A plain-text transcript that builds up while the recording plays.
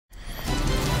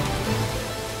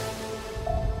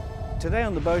Today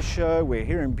on the Boat Show, we're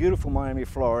here in beautiful Miami,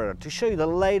 Florida to show you the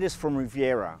latest from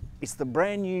Riviera. It's the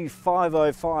brand new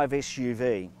 505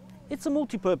 SUV. It's a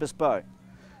multi-purpose boat.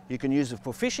 You can use it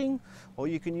for fishing or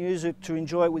you can use it to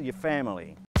enjoy it with your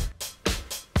family.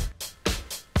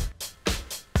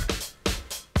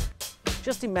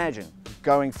 Just imagine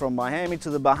going from Miami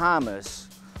to the Bahamas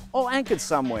or anchored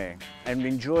somewhere and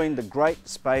enjoying the great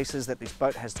spaces that this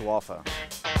boat has to offer.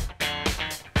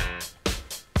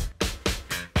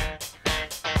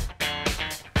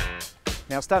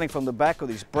 Now, starting from the back of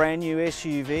this brand new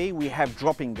SUV, we have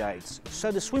dropping gates,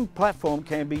 so the swim platform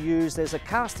can be used as a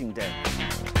casting deck.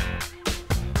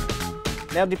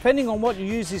 Now, depending on what you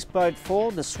use this boat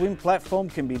for, the swim platform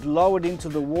can be lowered into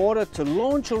the water to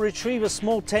launch or retrieve a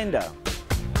small tender.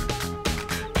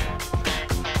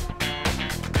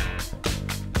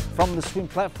 From the swim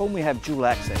platform, we have dual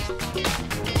access.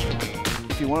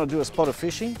 If you want to do a spot of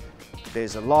fishing,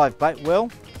 there's a live bait well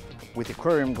with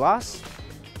aquarium glass,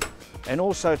 and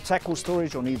also tackle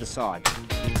storage on either side.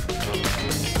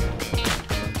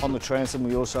 On the transom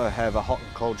we also have a hot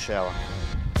and cold shower.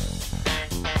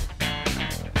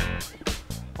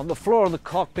 On the floor of the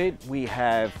cockpit we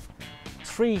have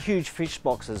 3 huge fish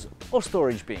boxes or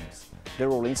storage bins.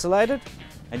 They're all insulated,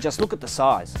 and just look at the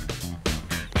size.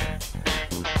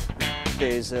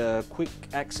 There's a quick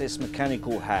access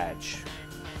mechanical hatch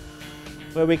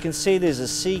where we can see there's a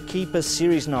Seakeeper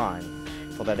Series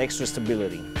 9 for that extra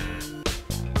stability.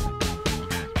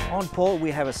 On port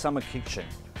we have a summer kitchen.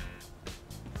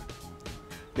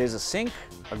 There's a sink,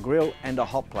 a grill and a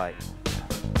hot plate.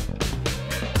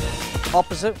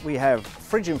 Opposite we have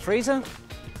fridge and freezer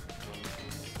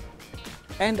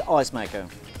and ice maker.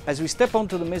 As we step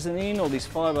onto the mezzanine or this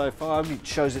 505, it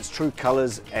shows its true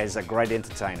colours as a great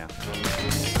entertainer.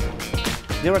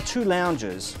 There are 2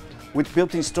 lounges with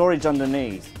built-in storage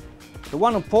underneath. The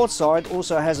one on port side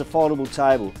also has a foldable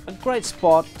table, a great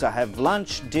spot to have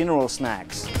lunch, dinner or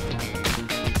snacks.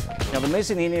 Now the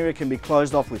mezzanine area can be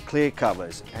closed off with clear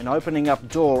covers, and opening up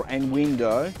door and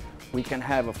window we can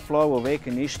have a flow of air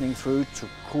conditioning through to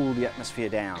cool the atmosphere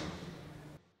down.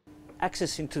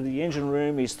 Access into the engine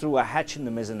room is through a hatch in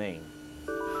the mezzanine.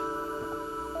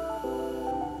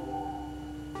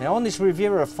 Now on this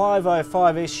Riviera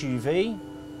 505 SUV,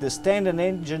 the standard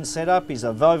engine setup is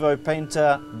a Volvo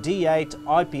Penta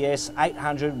D8 IPS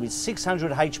 800 with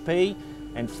 600 HP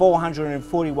and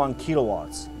 441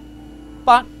 kilowatts.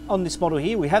 But on this model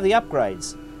here we have the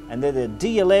upgrades, and they're the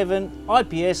D11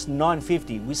 IPS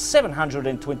 950 with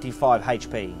 725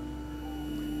 HP.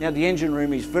 Now the engine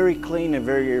room is very clean and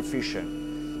very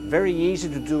efficient. Very easy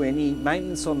to do any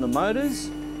maintenance on the motors,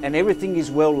 and everything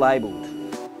is well labelled.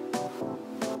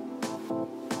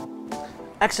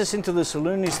 Access into the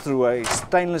saloon is through a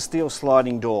stainless steel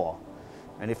sliding door,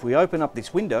 and if we open up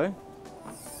this window,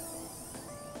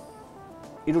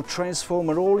 it'll transform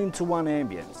it all into one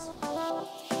ambience.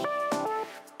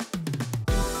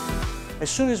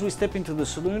 As soon as we step into the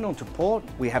saloon onto port,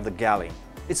 we have the galley.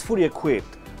 It's fully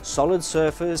equipped, solid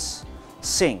surface,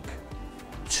 sink,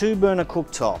 2-burner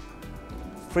cooktop,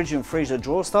 fridge and freezer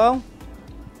drawer style.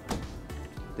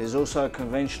 There's also a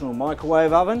conventional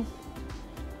microwave oven,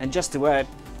 and just to add,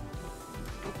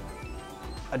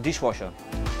 a dishwasher.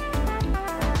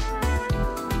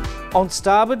 On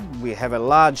starboard, we have a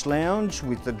large lounge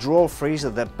with the drawer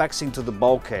freezer that backs into the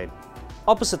bulkhead,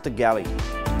 opposite the galley.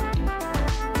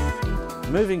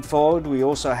 Moving forward, we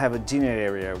also have a dinner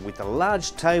area with a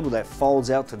large table that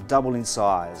folds out to double in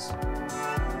size.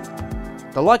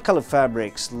 The light coloured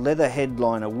fabrics, leather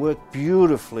headliner work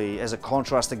beautifully as a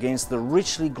contrast against the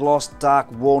richly glossed dark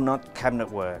walnut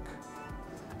cabinet work.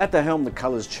 At the helm the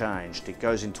colours changed, it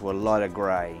goes into a lighter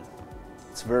grey.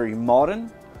 It's very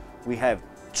modern. We have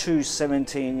 2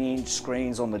 17-inch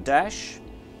screens on the dash,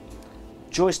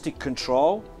 joystick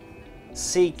control,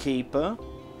 Seakeeper,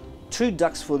 2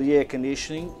 ducts for the air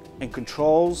conditioning, and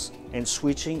controls and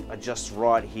switching are just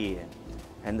right here.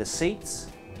 And the seats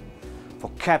for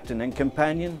captain and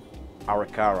companion are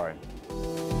Recaro.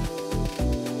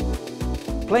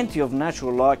 Plenty of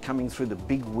natural light coming through the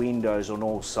big windows on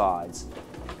all sides,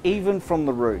 even from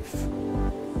the roof.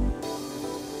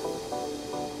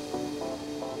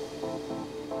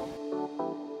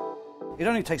 It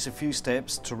only takes a few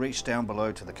steps to reach down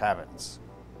below to the cabins.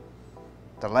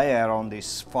 The layout on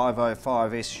this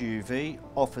 505 SUV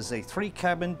offers a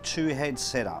 3-cabin, 2-head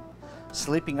setup,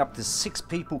 sleeping up to 6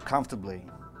 people comfortably.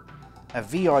 A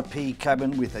VIP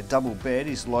cabin with a double bed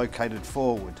is located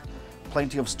forward.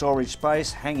 Plenty of storage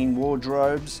space, hanging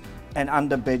wardrobes and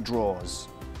under bed drawers.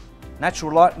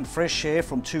 Natural light and fresh air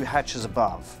from 2 hatches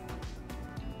above.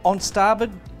 On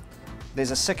starboard, there's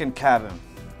a second cabin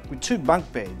with 2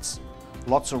 bunk beds,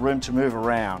 Lots of room to move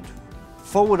around.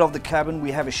 Forward of the cabin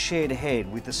we have a shared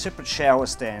head with a separate shower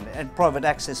stand and private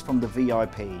access from the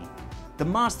VIP. The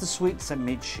master suite's a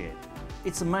mid-shed.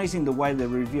 It's amazing the way the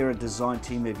Riviera design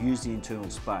team have used the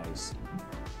internal space.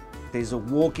 There's a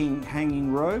walking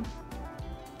hanging robe,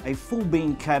 a full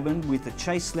beam cabin with a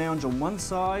chase lounge on one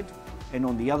side, and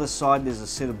on the other side there's a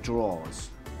set of drawers.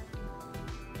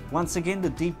 Once again,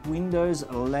 the deep windows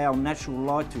allow natural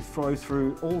light to flow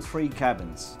through all three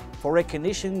cabins. For air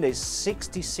conditioning, there's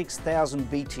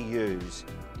 66,000 BTUs.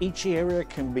 Each area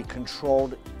can be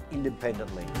controlled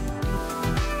independently.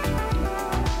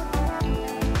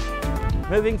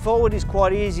 Moving forward is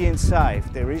quite easy and safe.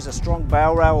 There is a strong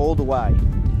bow rail all the way.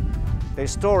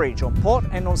 There's storage on port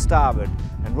and on starboard,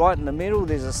 and right in the middle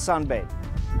there's a sunbed.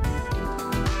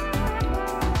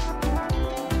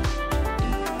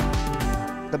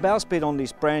 The bowsprit on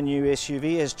this brand new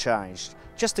SUV has changed,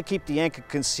 just to keep the anchor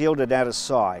concealed and out of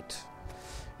sight.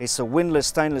 It's a windlass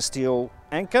stainless steel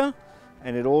anchor,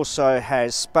 and it also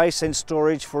has space and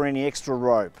storage for any extra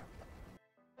rope.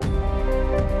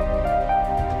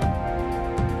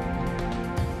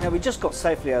 Now we just got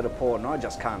safely out of port, and I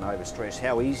just can't overstress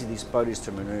how easy this boat is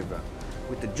to manoeuvre.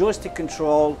 With the joystick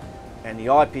control and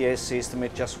the IPS system,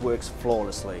 it just works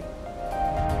flawlessly.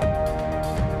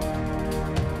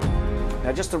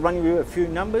 Now just to run you a few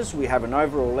numbers, we have an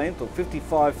overall length of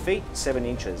 55 feet 7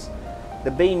 inches.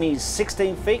 The beam is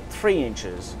 16 feet 3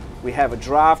 inches. We have a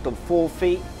draft of 4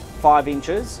 feet 5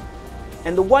 inches,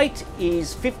 and the weight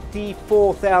is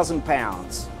 54,000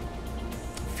 pounds.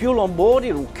 Fuel on board,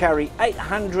 it will carry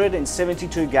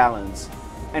 872 gallons,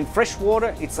 and fresh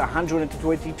water, it's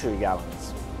 122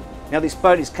 gallons. Now this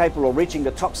boat is capable of reaching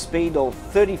a top speed of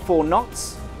 34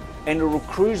 knots, and it will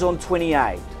cruise on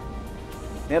 28.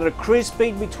 Now at a cruise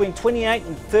speed between 28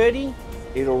 and 30,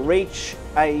 it'll reach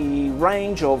a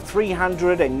range of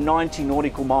 390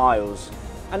 nautical miles,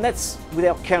 and that's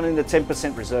without counting the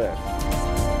 10% reserve.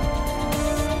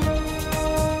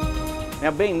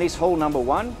 Now being this hull number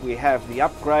 1, we have the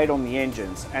upgrade on the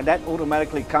engines, and that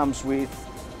automatically comes with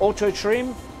auto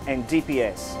trim and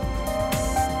DPS.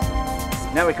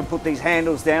 Now we can put these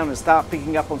handles down and start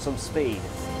picking up on some speed.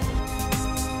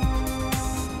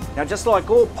 Now just like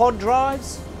all pod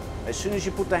drives, as soon as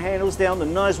you put the handles down, the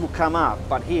nose will come up,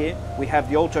 but here we have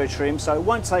the auto trim, so it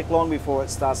won't take long before it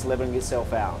starts leveling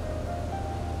itself out.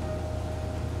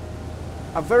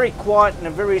 A very quiet and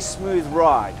a very smooth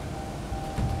ride.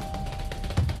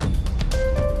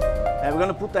 Now we're going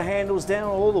to put the handles down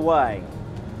all the way.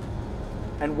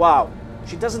 And wow,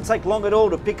 she doesn't take long at all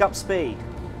to pick up speed.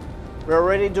 We're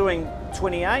already doing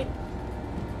 28,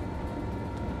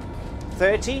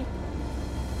 30.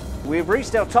 We've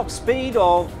reached our top speed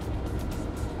of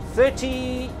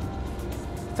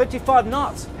 35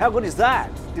 knots. How good is that?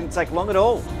 Didn't take long at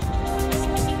all.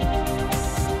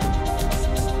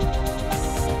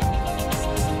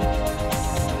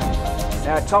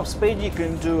 Now at top speed you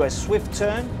can do a swift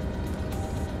turn,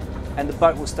 and the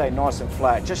boat will stay nice and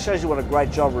flat. Just shows you what a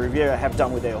great job Riviera have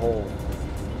done with their hull.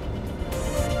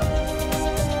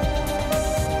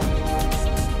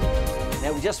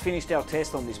 Now we just finished our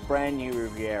test on this brand new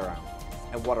Riviera,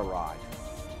 and what a ride.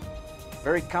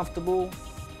 Very comfortable,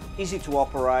 easy to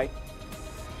operate,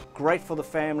 great for the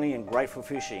family and great for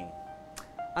fishing.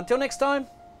 Until next time,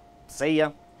 see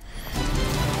ya.